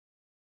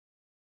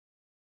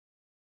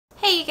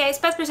Hey you guys,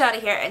 Beth Brizzotti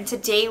here, and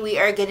today we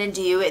are going to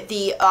do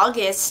the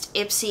August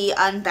Ipsy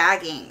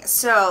unbagging.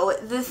 So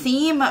the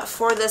theme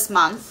for this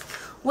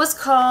month was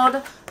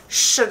called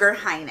Sugar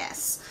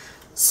Highness.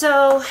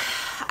 So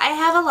I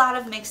have a lot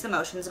of mixed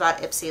emotions about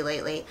Ipsy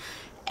lately,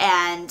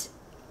 and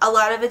a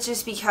lot of it's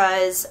just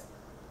because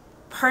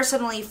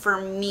personally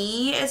for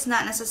me, it's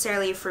not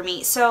necessarily for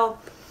me. So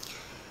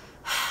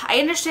I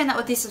understand that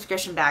with these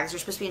subscription bags, you're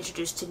supposed to be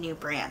introduced to new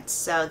brands.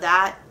 So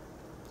that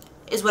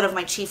is one of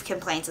my chief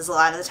complaints, is a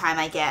lot of the time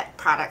I get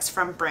products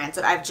from brands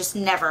that I've just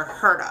never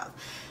heard of.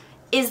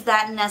 Is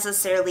that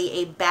necessarily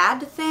a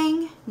bad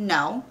thing?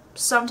 No.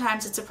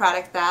 Sometimes it's a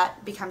product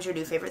that becomes your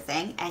new favorite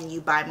thing and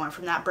you buy more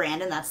from that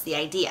brand, and that's the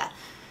idea.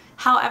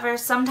 However,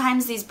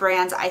 sometimes these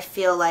brands, I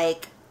feel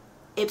like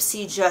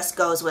Ipsy just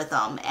goes with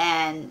them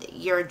and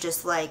you're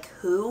just like,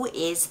 who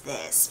is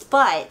this?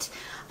 But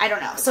I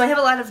don't know. So I have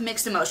a lot of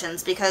mixed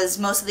emotions because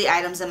most of the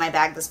items in my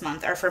bag this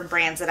month are from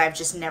brands that I've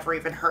just never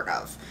even heard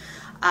of.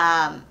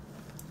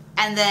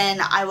 And then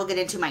I will get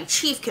into my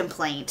chief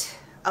complaint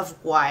of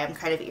why I'm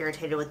kind of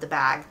irritated with the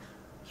bag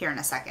here in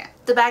a second.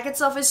 The bag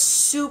itself is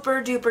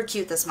super duper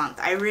cute this month.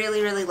 I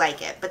really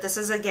like it. But this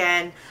is,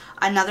 again,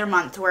 another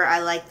month where I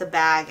like the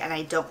bag and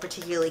I don't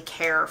particularly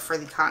care for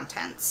the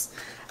contents.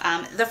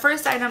 The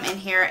first item in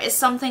here is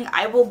something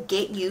I will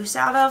get use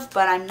out of,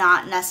 but I'm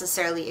not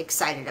necessarily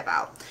excited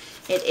about.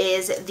 It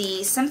is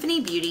the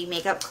Symphony Beauty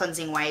Makeup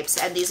Cleansing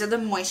Wipes, and these are the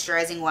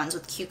moisturizing ones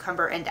with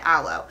cucumber and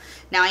aloe.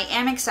 Now I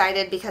am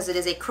excited because it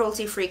is a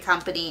cruelty-free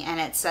company and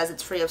it says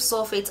it's free of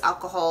sulfates,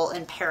 alcohol,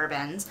 and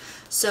parabens.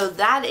 So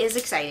that is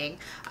exciting.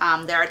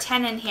 There are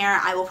 10 in here.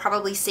 I will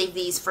probably save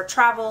these for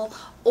travel,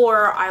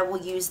 or I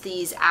will use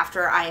these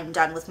after I am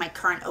done with my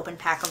current open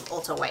pack of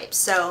Ulta wipes.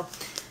 So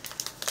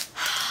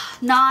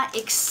not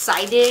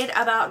excited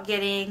about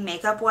getting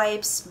makeup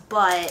wipes,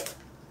 but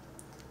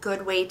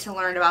good way to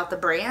learn about the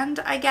brand,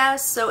 I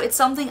guess. So it's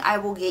something I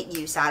will get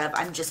use out of.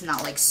 I'm just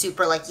not like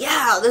super like,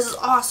 yeah, this is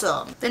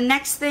awesome. The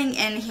next thing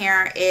in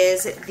here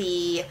is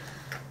the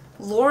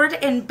Lord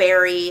 &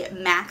 Berry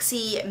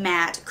Maxi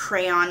Matte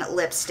Crayon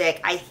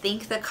Lipstick. I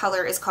think the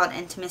color is called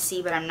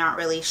Intimacy, but I'm not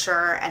really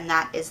sure. And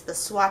that is the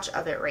swatch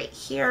of it right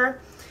here.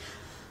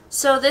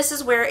 So this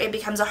is where it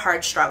becomes a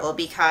hard struggle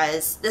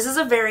because this is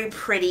a very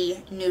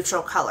pretty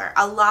neutral color.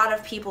 A lot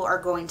of people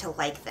are going to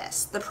like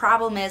this. The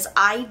problem is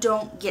I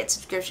don't get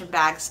subscription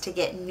bags to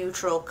get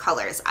neutral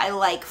colors. I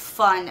like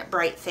fun,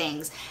 bright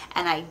things.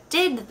 And I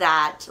did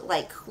that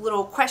like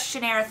little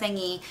questionnaire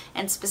thingy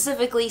and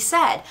specifically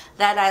said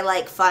that I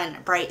like fun,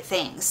 bright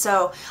things.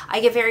 So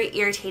I get very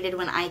irritated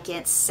when I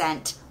get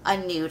sent a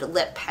nude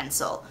lip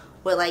pencil.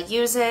 Will I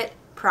use it?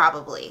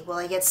 Probably. Will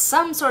I get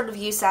some sort of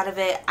use out of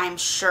it? I'm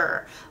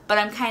sure. But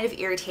I'm kind of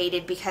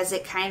irritated because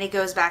it kind of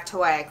goes back to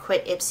why I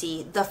quit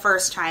Ipsy the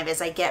first time,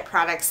 is I get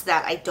products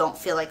that I don't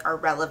feel like are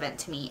relevant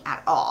to me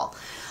at all.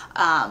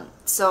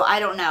 So I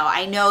don't know.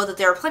 I know that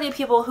there are plenty of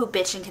people who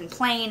bitch and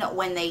complain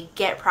when they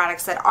get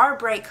products that are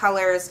bright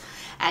colors,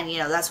 and you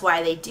know, that's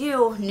why they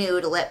do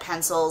nude lip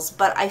pencils,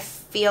 but I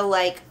feel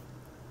like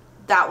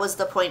that was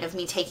the point of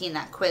me taking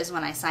that quiz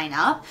when I sign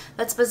up,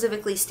 that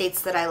specifically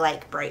states that I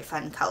like bright,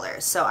 fun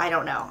colors. So I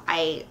don't know.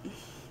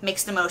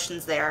 Mixed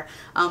emotions there.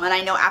 And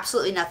I know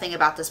absolutely nothing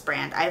about this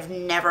brand. I've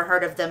never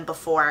heard of them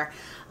before,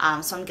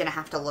 so I'm going to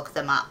have to look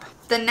them up.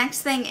 The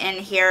next thing in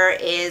here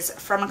is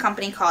from a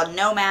company called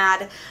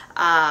Nomad.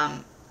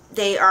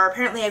 They are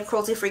apparently a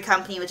cruelty-free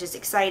company, which is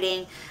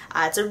exciting.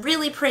 It's a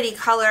really pretty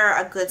color,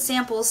 a good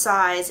sample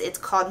size. It's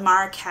called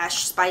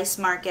Marrekesh Spice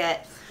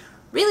Market.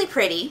 Really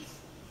pretty.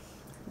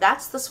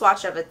 That's the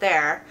swatch of it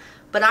there.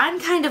 But I'm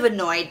kind of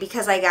annoyed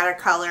because I got a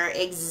color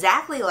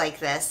exactly like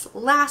this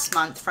last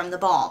month from the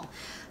Balm.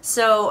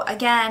 So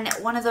again,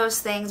 one of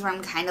those things where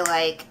I'm kind of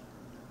like,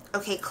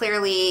 okay,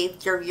 clearly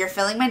you're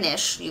filling my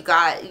niche.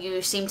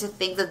 You seem to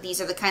think that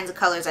these are the kinds of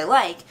colors I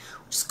like,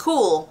 which is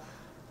cool,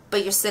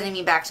 but you're sending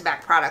me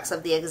back-to-back products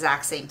of the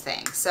exact same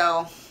thing.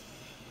 So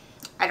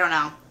I don't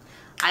know.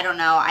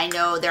 I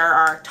know there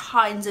are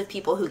tons of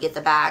people who get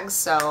the bags,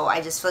 so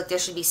I just feel like there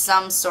should be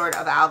some sort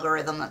of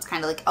algorithm that's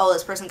kind of like, oh,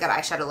 this person got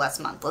eyeshadow last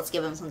month. Let's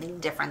give them something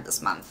different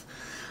this month.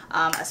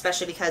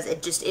 Especially because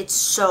it's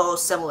so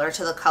similar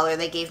to the color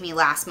they gave me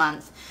last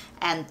month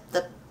and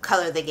the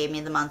color they gave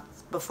me the month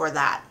before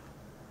that,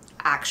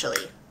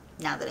 actually,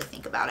 now that I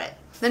think about it.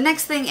 The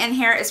next thing in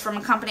here is from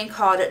a company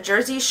called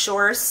Jersey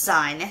Shore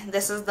Sun.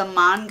 This is the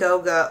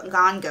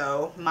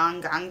Mongongo,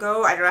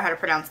 I don't know how to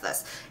pronounce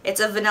this.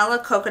 It's a vanilla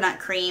coconut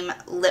cream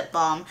lip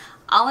balm.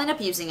 I'll end up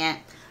using it.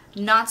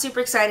 Not super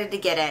excited to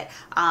get it.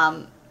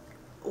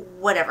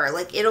 Whatever,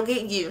 like it'll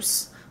get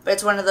use, but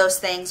it's one of those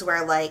things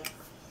where like,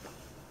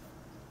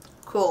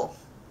 cool.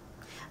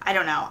 I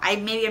don't know.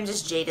 Maybe I'm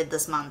just jaded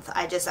this month.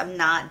 I'm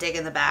not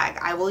digging the bag.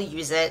 I will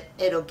use it.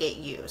 It'll get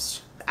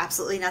used.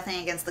 Absolutely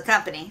nothing against the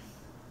company.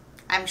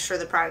 I'm sure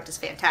the product is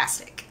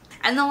fantastic.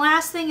 And the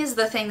last thing is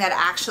the thing that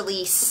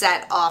actually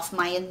set off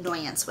my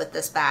annoyance with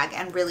this bag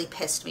and really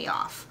pissed me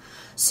off.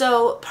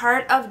 So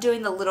part of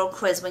doing the little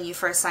quiz when you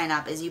first sign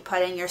up is you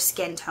put in your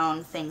skin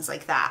tone, things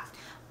like that.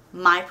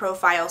 My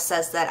profile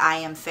says that I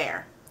am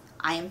fair.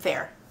 I am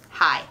fair.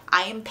 Hi,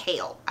 I am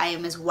pale. I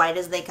am as white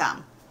as they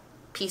come.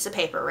 Piece of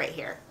paper right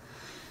here.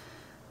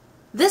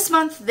 This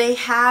month they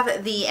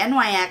have the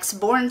NYX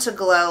Born to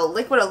Glow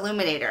Liquid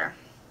Illuminator.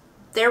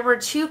 There were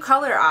 2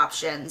 color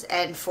options,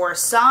 and for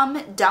some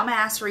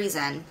dumbass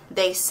reason,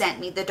 they sent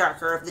me the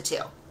darker of the 2.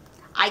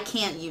 I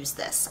can't use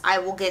this. I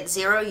will get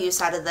 0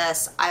 use out of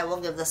this. I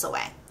will give this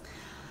away.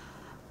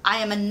 I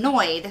am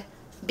annoyed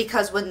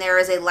because when there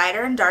is a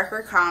lighter and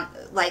darker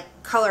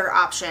color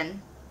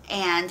option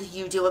and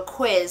you do a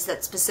quiz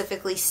that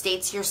specifically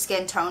states your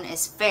skin tone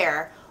is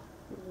fair,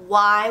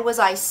 why was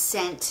I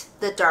sent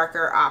the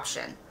darker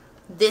option?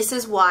 This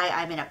is why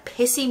I'm in a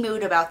pissy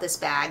mood about this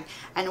bag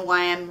and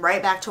why I'm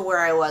right back to where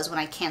I was when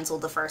I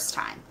canceled the first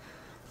time.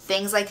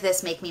 Things like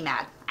this make me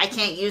mad. I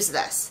can't use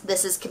this.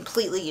 This is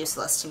completely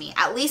useless to me.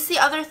 At least the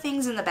other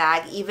things in the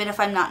bag, even if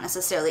I'm not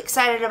necessarily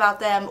excited about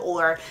them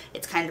or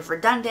it's kind of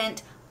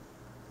redundant,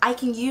 I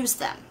can use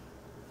them.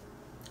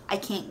 I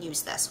can't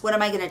use this. What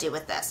am I going to do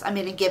with this? I'm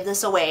going to give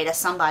this away to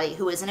somebody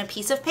who isn't a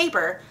piece of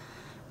paper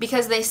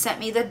because they sent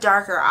me the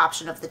darker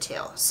option of the 2.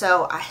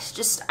 So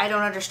I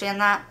don't understand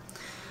that.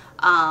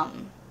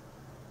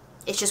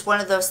 It's just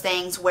one of those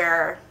things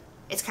where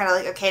it's kind of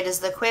like, okay, does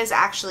the quiz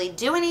actually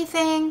do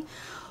anything?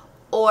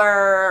 Or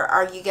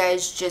are you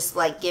guys just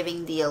like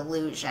giving the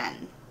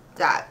illusion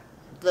that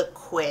the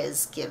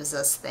quiz gives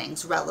us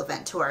things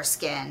relevant to our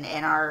skin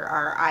and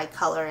our eye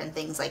color and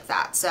things like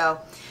that? So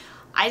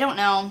I don't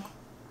know.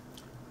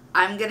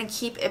 I'm going to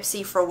keep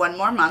Ipsy for 1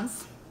 more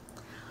month.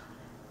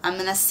 I'm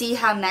going to see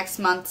how next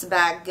month's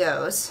bag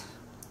goes.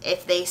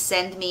 If they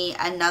send me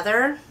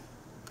another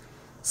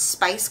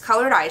spice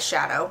colored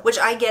eyeshadow, which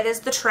I get is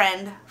the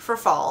trend for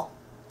fall,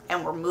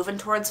 and we're moving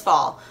towards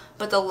fall,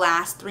 but the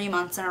last 3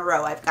 months in a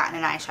row I've gotten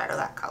an eyeshadow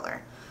that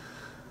color.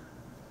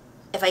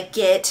 If I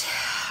get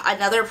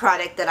another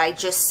product that I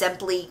just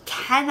simply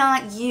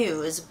cannot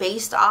use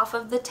based off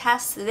of the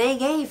tests they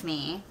gave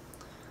me,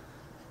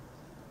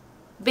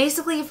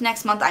 basically if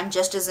next month I'm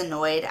just as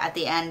annoyed at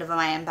the end of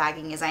my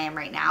unbagging as I am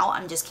right now,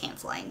 I'm just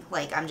canceling.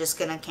 Like, I'm just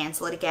gonna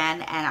cancel it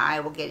again and I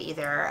will get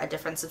either a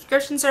different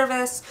subscription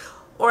service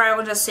or I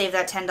will just save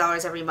that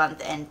 $10 every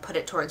month and put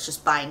it towards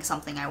just buying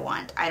something I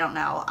want. I don't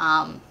know.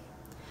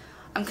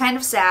 I'm kind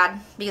of sad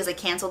because I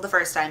canceled the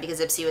first time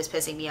because Ipsy was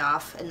pissing me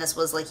off, and this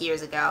was like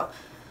years ago.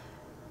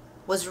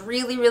 Was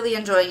really, really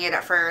enjoying it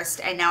at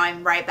first, and now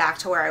I'm right back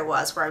to where I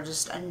was, where I'm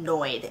just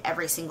annoyed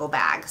every single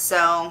bag.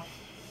 So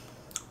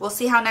we'll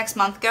see how next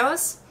month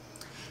goes.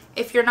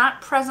 If you're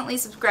not presently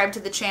subscribed to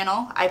the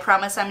channel, I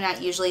promise I'm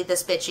not usually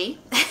this bitchy.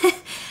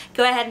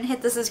 Go ahead and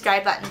hit the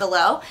subscribe button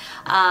below.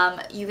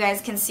 You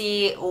guys can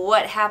see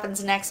what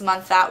happens next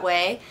month that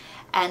way.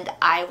 And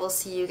I will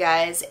see you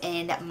guys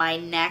in my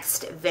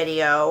next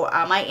video.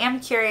 I am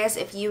curious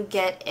if you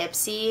get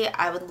Ipsy.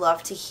 I would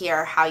love to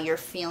hear how you're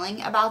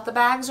feeling about the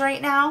bags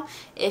right now.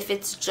 If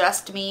it's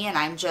just me and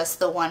I'm just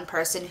the one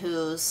person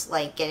who's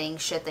like getting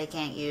shit they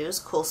can't use,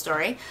 cool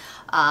story.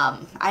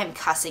 I'm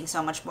cussing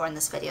so much more in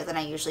this video than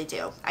I usually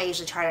do. I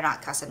usually try to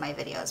not cuss in my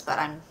videos, but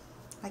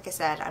like I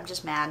said, I'm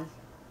just mad.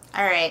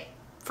 Alright,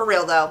 for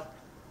real though.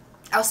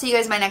 I'll see you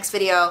guys in my next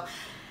video.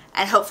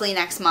 And hopefully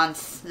next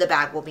month the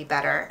bag will be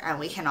better and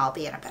we can all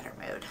be in a better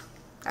mood.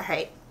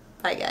 Alright,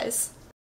 bye guys.